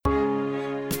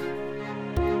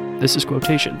This is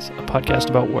Quotations, a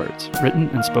podcast about words, written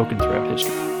and spoken throughout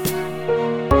history.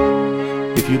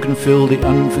 If you can fill the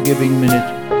unforgiving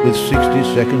minute with 60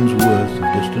 seconds worth of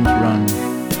distance run.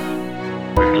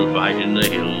 We shall fight in the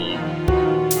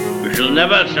hills. We shall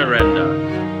never surrender.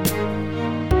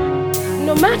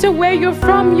 No matter where you're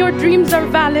from, your dreams are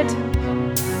valid.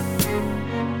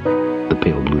 The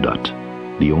Pale Blue Dot,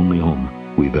 the only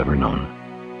home we've ever known.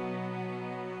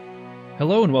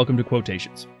 Hello and welcome to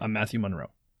Quotations. I'm Matthew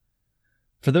Monroe.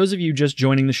 For those of you just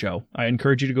joining the show, I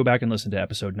encourage you to go back and listen to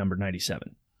episode number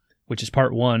 97, which is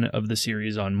part one of the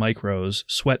series on Mike Rowe's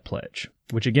Sweat Pledge,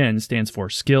 which again stands for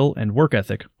Skill and Work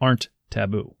Ethic Aren't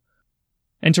Taboo.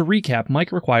 And to recap,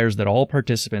 Mike requires that all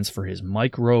participants for his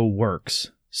Mike Rowe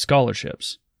Works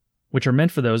scholarships, which are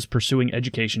meant for those pursuing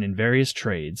education in various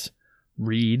trades,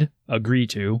 read, agree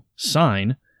to,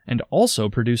 sign, and also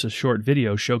produce a short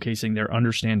video showcasing their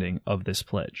understanding of this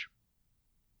pledge.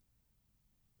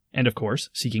 And of course,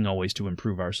 seeking always to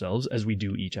improve ourselves as we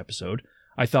do each episode,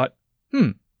 I thought,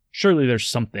 surely there's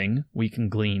something we can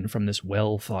glean from this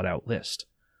well-thought-out list.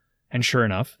 And sure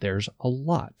enough, there's a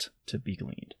lot to be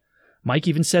gleaned. Mike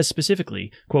even says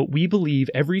specifically, quote, "We believe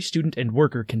every student and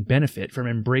worker can benefit from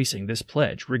embracing this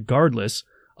pledge, regardless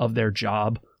of their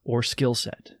job or skill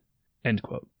set," end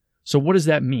quote. So what does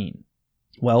that mean?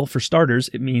 Well, for starters,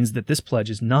 it means that this pledge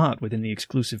is not within the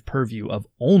exclusive purview of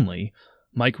only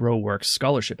Mike Rowe Works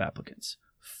scholarship applicants.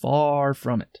 Far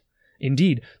from it.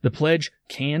 Indeed, the pledge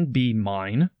can be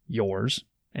mine, yours,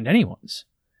 and anyone's.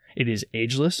 It is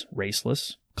ageless,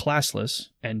 raceless,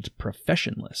 classless, and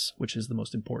professionless, which is the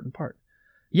most important part.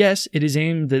 Yes, it is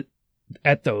aimed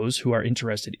at those who are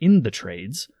interested in the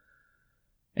trades.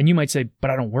 And you might say, but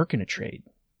I don't work in a trade.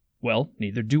 Well,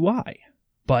 neither do I.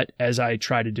 But as I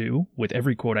try to do with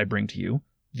every quote I bring to you,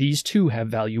 these too have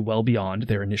value well beyond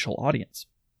their initial audience.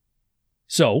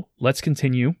 So, let's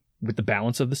continue with the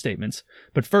balance of the statements,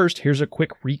 but first, here's a quick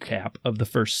recap of the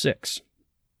first six.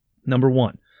 Number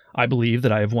 1, I believe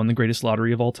that I have won the greatest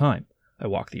lottery of all time. I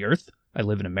walk the earth, I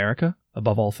live in America,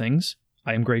 above all things,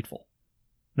 I am grateful.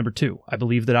 Number 2, I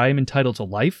believe that I am entitled to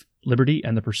life, liberty,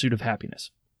 and the pursuit of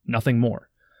happiness. Nothing more.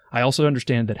 I also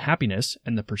understand that happiness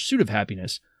and the pursuit of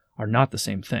happiness are not the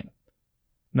same thing.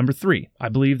 Number 3, I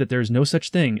believe that there is no such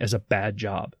thing as a bad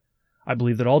job. I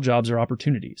believe that all jobs are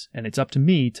opportunities, and it's up to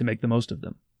me to make the most of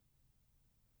them.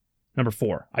 Number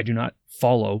 4, I do not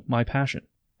follow my passion.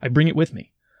 I bring it with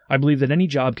me. I believe that any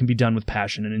job can be done with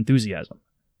passion and enthusiasm.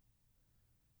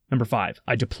 Number 5,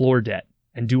 I deplore debt,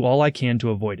 and do all I can to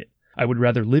avoid it. I would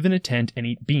rather live in a tent and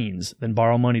eat beans than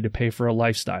borrow money to pay for a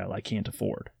lifestyle I can't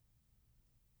afford.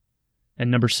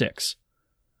 And number 6,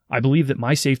 I believe that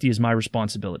my safety is my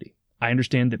responsibility. I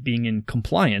understand that being in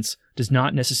compliance does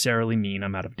not necessarily mean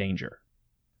I'm out of danger.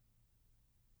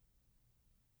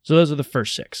 So those are the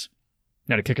first 6.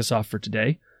 Now to kick us off for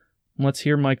today, let's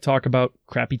hear Mike talk about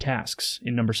crappy tasks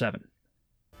in number 7.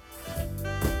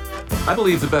 I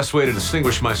believe the best way to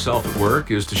distinguish myself at work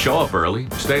is to show up early,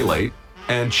 stay late,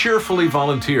 and cheerfully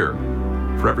volunteer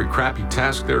for every crappy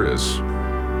task there is.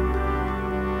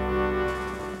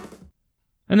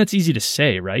 And that's easy to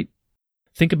say, right?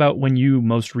 Think about when you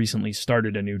most recently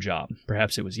started a new job.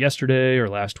 Perhaps it was yesterday or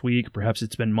last week, perhaps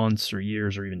it's been months or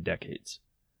years or even decades.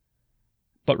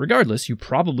 But regardless, you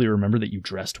probably remember that you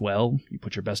dressed well, you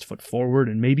put your best foot forward,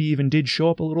 and maybe even did show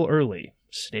up a little early,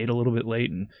 stayed a little bit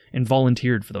late, and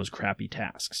volunteered for those crappy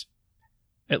tasks.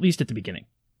 At least at the beginning.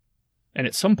 And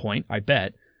at some point, I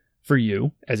bet, for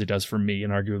you, as it does for me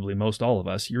and arguably most all of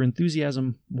us, your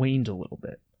enthusiasm waned a little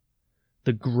bit.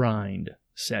 The grind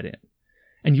set in.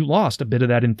 And you lost a bit of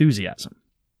that enthusiasm.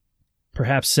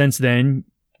 Perhaps since then,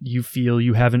 you feel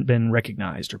you haven't been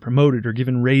recognized or promoted or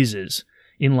given raises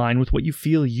in line with what you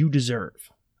feel you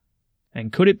deserve.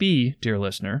 And could it be, dear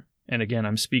listener, and again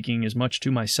I'm speaking as much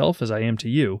to myself as I am to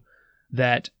you,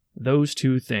 that those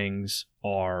two things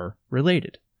are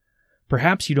related?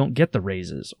 Perhaps you don't get the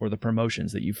raises or the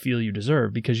promotions that you feel you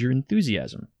deserve because your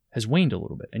enthusiasm has waned a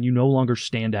little bit and you no longer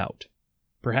stand out.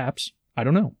 Perhaps, I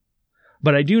don't know.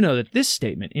 But I do know that this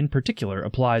statement in particular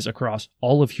applies across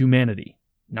all of humanity,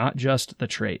 not just the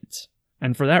trades.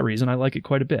 And for that reason, I like it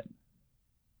quite a bit.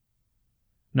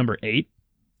 Number 8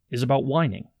 is about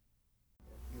whining.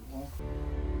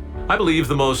 I believe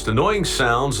the most annoying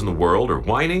sounds in the world are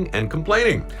whining and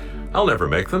complaining. I'll never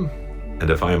make them.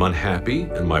 And if I am unhappy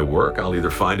in my work, I'll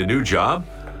either find a new job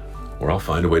or I'll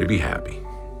find a way to be happy.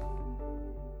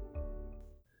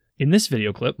 In this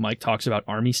video clip, Mike talks about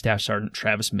Army Staff Sergeant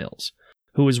Travis Mills,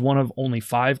 who is one of only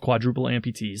 5 quadruple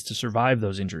amputees to survive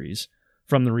those injuries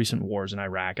from the recent wars in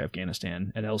Iraq,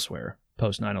 Afghanistan, and elsewhere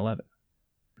post 9/11.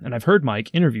 And I've heard Mike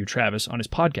interview Travis on his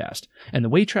podcast, and the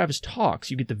way Travis talks,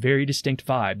 you get the very distinct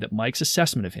vibe that Mike's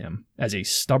assessment of him as a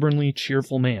stubbornly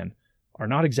cheerful man are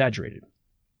not exaggerated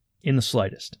in the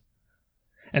slightest.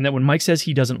 And that when Mike says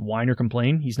he doesn't whine or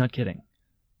complain, he's not kidding.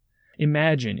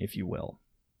 Imagine, if you will.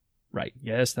 Right,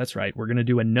 yes, that's right. We're going to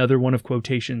do another one of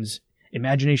Quotation's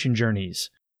imagination journeys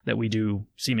that we do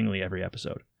seemingly every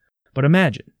episode. But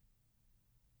imagine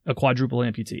a quadruple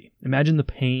amputee. Imagine the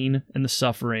pain and the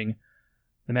suffering.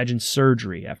 Imagine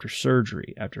surgery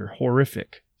after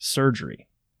horrific surgery,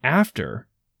 after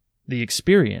the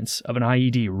experience of an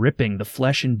IED ripping the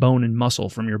flesh and bone and muscle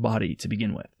from your body to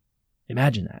begin with.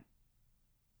 Imagine that.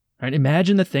 Right?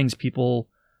 Imagine the things people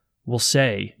will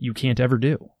say you can't ever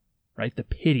do. Right? The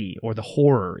pity or the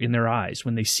horror in their eyes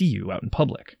when they see you out in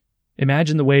public.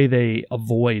 Imagine the way they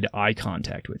avoid eye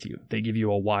contact with you. They give you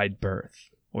a wide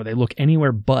berth, or they look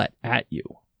anywhere but at you.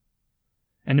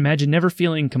 And imagine never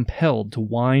feeling compelled to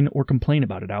whine or complain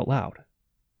about it out loud.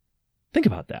 Think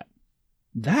about that.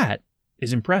 That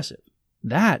is impressive.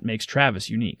 That makes Travis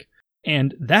unique.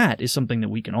 And that is something that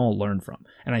we can all learn from.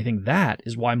 And I think that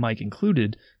is why Mike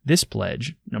included this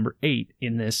pledge, number 8,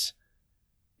 in this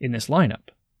lineup.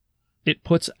 It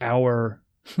puts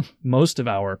most of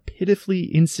our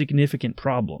pitifully insignificant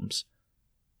problems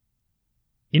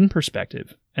in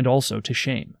perspective and also to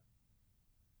shame.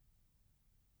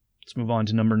 Let's move on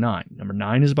to number 9. Number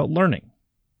 9 is about learning.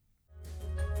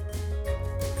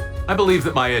 I believe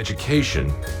that my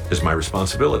education is my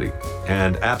responsibility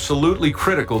and absolutely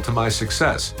critical to my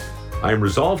success. I am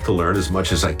resolved to learn as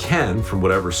much as I can from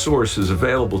whatever source is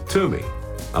available to me.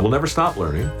 I will never stop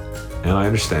learning, and I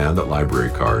understand that library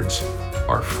cards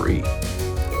are free.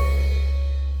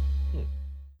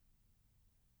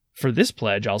 For this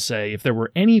pledge, I'll say, if there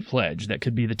were any pledge that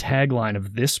could be the tagline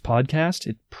of this podcast,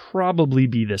 it'd probably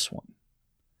be this one.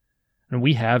 And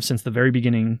we have, since the very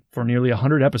beginning, for nearly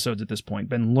 100 episodes at this point,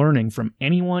 been learning from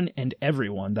anyone and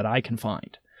everyone that I can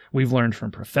find. We've learned from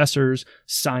professors,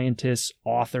 scientists,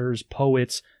 authors,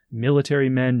 poets, military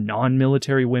men,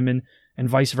 non-military women, and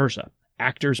vice versa.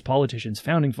 Actors, politicians,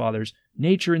 founding fathers,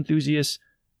 nature enthusiasts,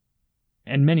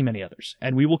 and many, many others.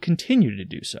 And we will continue to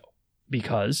do so,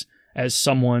 because, as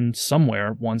someone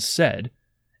somewhere once said,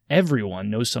 everyone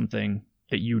knows something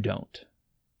that you don't.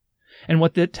 And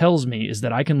what that tells me is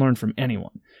that I can learn from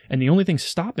anyone. And the only thing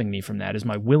stopping me from that is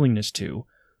my willingness to,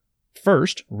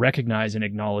 first, recognize and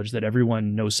acknowledge that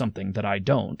everyone knows something that I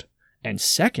don't, and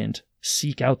second,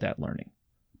 seek out that learning.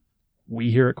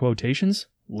 We here at Quotations,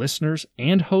 listeners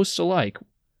and hosts alike,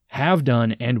 have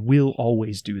done and will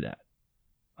always do that.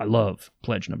 I love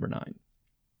pledge number 9.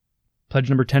 Pledge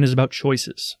number 10 is about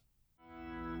choices.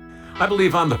 I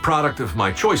believe I'm the product of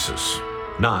my choices,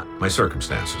 not my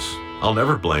circumstances. I'll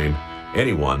never blame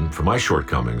anyone for my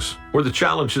shortcomings or the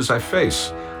challenges I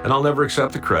face, and I'll never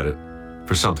accept the credit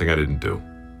for something I didn't do.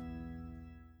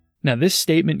 Now, this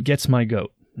statement gets my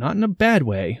goat. Not in a bad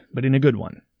way, but in a good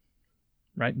one.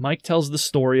 Right? Mike tells the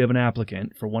story of an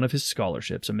applicant for one of his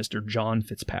scholarships, a Mr. John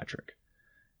Fitzpatrick.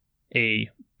 A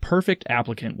perfect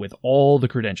applicant with all the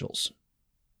credentials.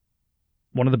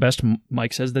 One of the best,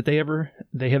 Mike says, that they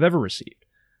have ever received.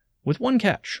 With one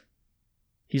catch.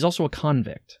 He's also a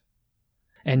convict.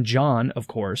 And John, of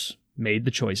course, made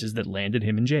the choices that landed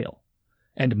him in jail.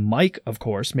 And Mike, of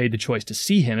course, made the choice to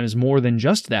see him as more than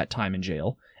just that time in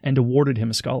jail and awarded him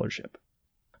a scholarship.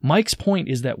 Mike's point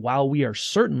is that while we are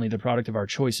certainly the product of our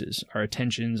choices, our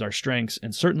attentions, our strengths,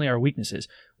 and certainly our weaknesses,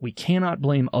 we cannot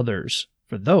blame others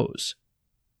for those,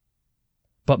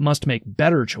 but must make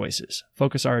better choices,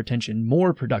 focus our attention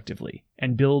more productively,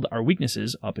 and build our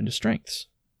weaknesses up into strengths.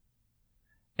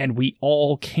 And we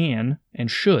all can and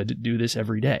should do this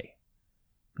every day.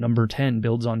 Number 10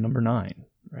 builds on number 9,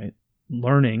 right?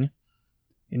 Learning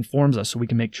informs us so we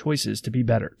can make choices to be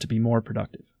better, to be more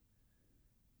productive.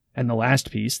 And the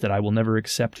last piece, that I will never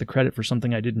accept the credit for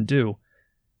something I didn't do,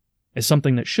 is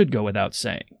something that should go without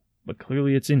saying, but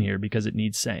clearly it's in here because it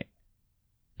needs saying.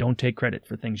 Don't take credit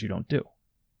for things you don't do.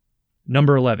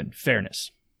 Number 11,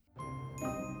 fairness.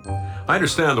 I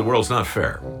understand the world's not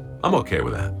fair. I'm okay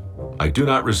with that. I do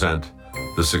not resent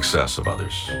the success of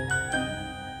others.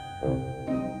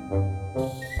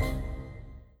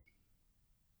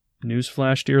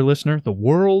 Newsflash, dear listener, the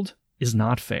world is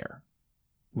not fair.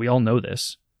 We all know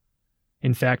this.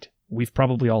 In fact, we've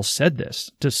probably all said this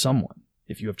to someone.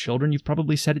 If you have children, you've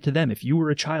probably said it to them. If you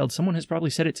were a child, someone has probably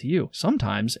said it to you.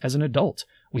 Sometimes, as an adult,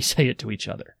 we say it to each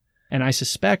other. And I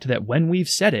suspect that when we've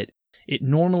said it, it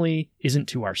normally isn't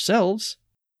to ourselves,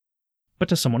 but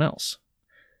to someone else.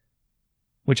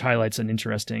 Which highlights an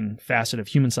interesting facet of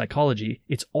human psychology.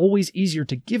 It's always easier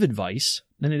to give advice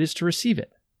than it is to receive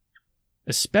it.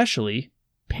 especially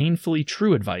painfully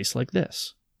true advice like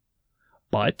this.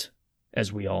 But,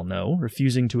 as we all know,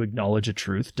 refusing to acknowledge a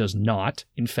truth does not,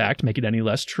 in fact, make it any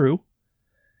less true.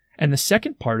 And the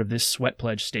second part of this sweat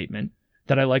pledge statement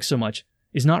that I like so much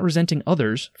is not resenting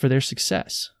others for their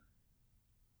success.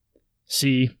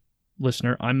 See,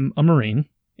 listener, I'm a Marine,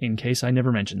 in case I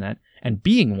never mentioned that, and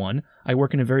being one, I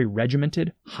work in a very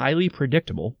regimented, highly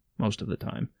predictable, most of the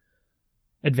time,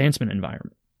 advancement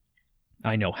environment.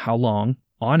 I know how long,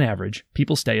 on average,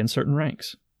 people stay in certain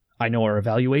ranks. I know our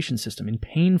evaluation system in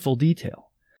painful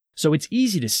detail. So it's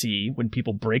easy to see when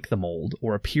people break the mold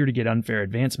or appear to get unfair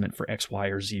advancement for X, Y,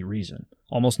 or Z reason.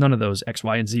 Almost none of those X,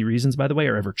 Y, and Z reasons, by the way,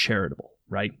 are ever charitable,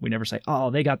 right? We never say, oh,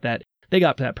 they got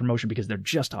that promotion because they're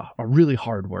just a really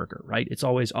hard worker, right? It's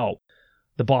always, oh,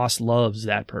 the boss loves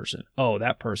that person. Oh,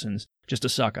 that person's just a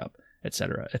suck up,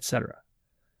 etc., etc.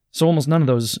 So almost none of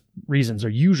those reasons are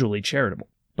usually charitable.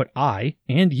 But I,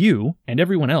 and you, and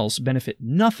everyone else benefit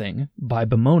nothing by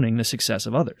bemoaning the success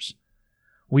of others.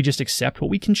 We just accept what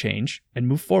we can change and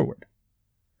move forward.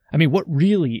 I mean, what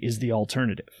really is the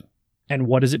alternative? And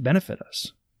what does it benefit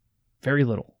us? Very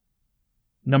little.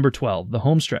 Number 12, the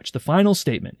home stretch. The final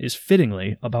statement is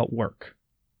fittingly about work.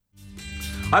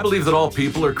 I believe that all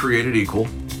people are created equal.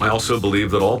 I also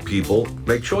believe that all people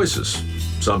make choices.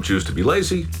 Some choose to be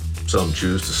lazy. Some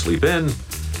choose to sleep in.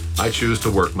 I choose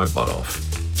to work my butt off.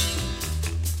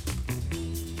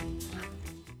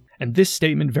 And this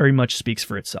statement very much speaks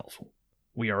for itself.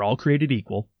 We are all created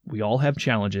equal, we all have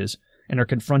challenges, and are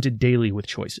confronted daily with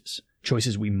choices.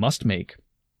 Choices we must make.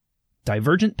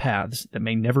 Divergent paths that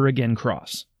may never again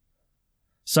cross.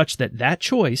 Such that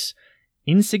choice,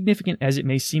 insignificant as it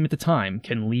may seem at the time,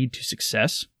 can lead to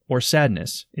success or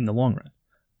sadness in the long run.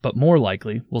 But more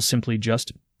likely will simply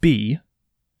just be,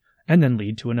 and then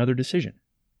lead to another decision.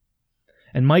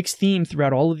 And Mike's theme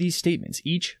throughout all of these statements,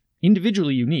 each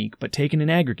individually unique, but taken in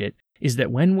aggregate, is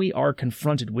that when we are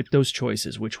confronted with those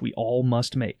choices, which we all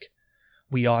must make,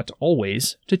 we ought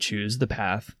always to choose the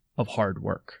path of hard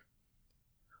work.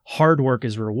 Hard work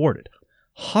is rewarded.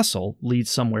 Hustle leads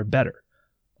somewhere better.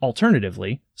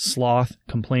 Alternatively, sloth,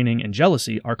 complaining, and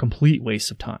jealousy are complete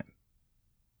wastes of time.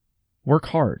 Work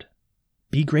hard.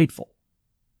 Be grateful.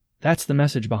 That's the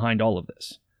message behind all of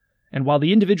this. And while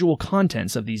the individual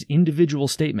contents of these individual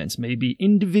statements may be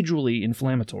individually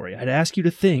inflammatory, I'd ask you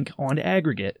to think, on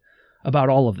aggregate, about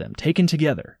all of them, taken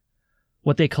together,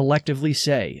 what they collectively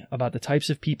say about the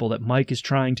types of people that Mike is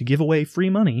trying to give away free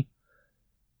money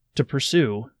to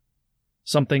pursue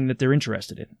something that they're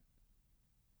interested in.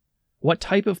 What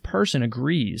type of person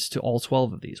agrees to all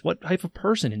 12 of these? What type of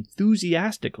person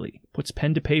enthusiastically puts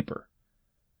pen to paper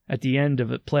at the end of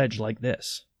a pledge like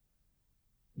this?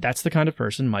 That's the kind of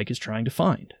person Mike is trying to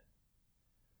find.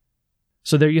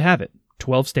 So there you have it.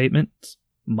 12 statements,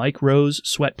 Mike Rowe's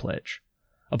sweat pledge.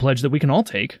 A pledge that we can all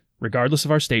take, regardless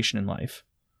of our station in life,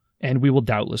 and we will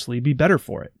doubtlessly be better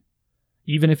for it.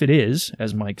 Even if it is,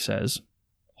 as Mike says,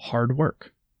 hard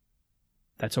work.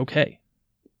 That's okay.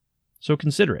 So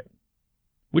consider it.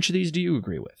 Which of these do you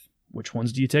agree with? Which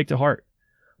ones do you take to heart?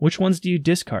 Which ones do you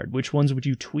discard? Which ones would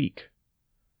you tweak?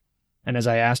 And as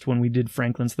I asked when we did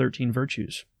Franklin's 13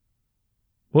 Virtues,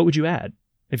 what would you add?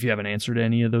 If you have an answer to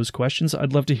any of those questions,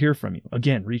 I'd love to hear from you.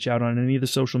 Again, reach out on any of the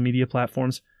social media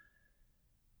platforms.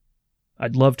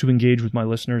 I'd love to engage with my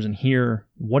listeners and hear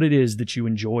what it is that you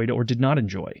enjoyed or did not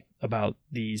enjoy about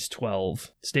these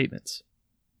 12 statements.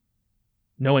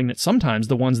 Knowing that sometimes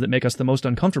the ones that make us the most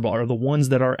uncomfortable are the ones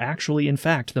that are actually, in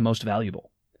fact, the most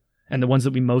valuable, and the ones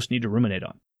that we most need to ruminate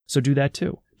on. So do that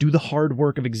too. Do the hard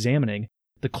work of examining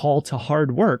the call to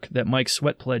hard work that Mike's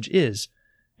sweat pledge is,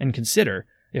 and consider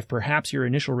if perhaps your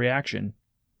initial reaction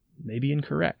may be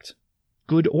incorrect,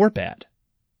 good or bad.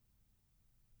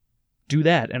 Do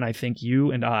that, and I think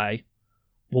you and I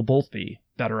will both be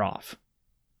better off.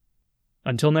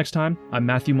 Until next time, I'm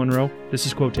Matthew Monroe, this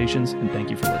is Quotations, and thank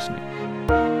you for listening.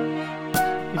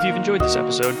 If you've enjoyed this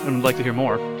episode and would like to hear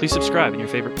more, please subscribe in your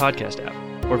favorite podcast app,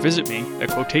 or visit me at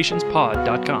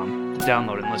quotationspod.com to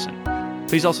download and listen.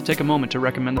 Please also take a moment to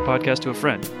recommend the podcast to a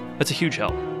friend. That's a huge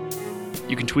help.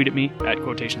 You can tweet at me at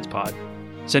quotationspod.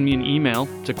 Send me an email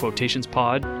to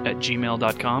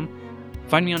quotationspod@gmail.com.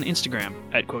 Find me on Instagram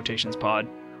at quotationspod,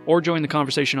 or join the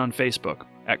conversation on Facebook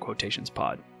at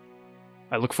quotationspod.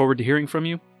 I look forward to hearing from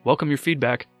you, welcome your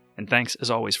feedback, and thanks as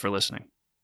always for listening.